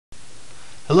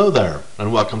Hello there,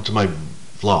 and welcome to my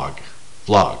vlog.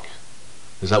 Vlog.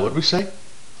 Is that what we say?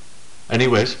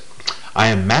 Anyways, I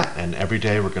am Matt, and every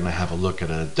day we're going to have a look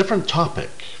at a different topic,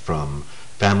 from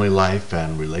family life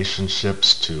and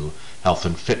relationships to health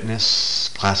and fitness,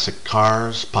 classic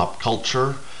cars, pop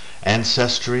culture,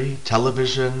 ancestry,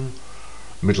 television,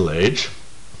 middle age,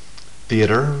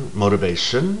 theater,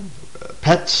 motivation,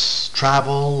 pets,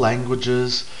 travel,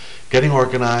 languages, getting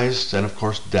organized, and of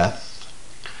course death.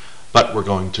 But we're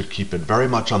going to keep it very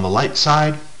much on the light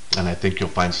side, and I think you'll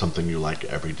find something you like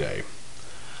every day.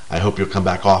 I hope you'll come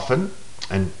back often,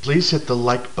 and please hit the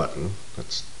like button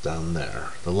that's down there,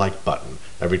 the like button,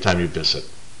 every time you visit.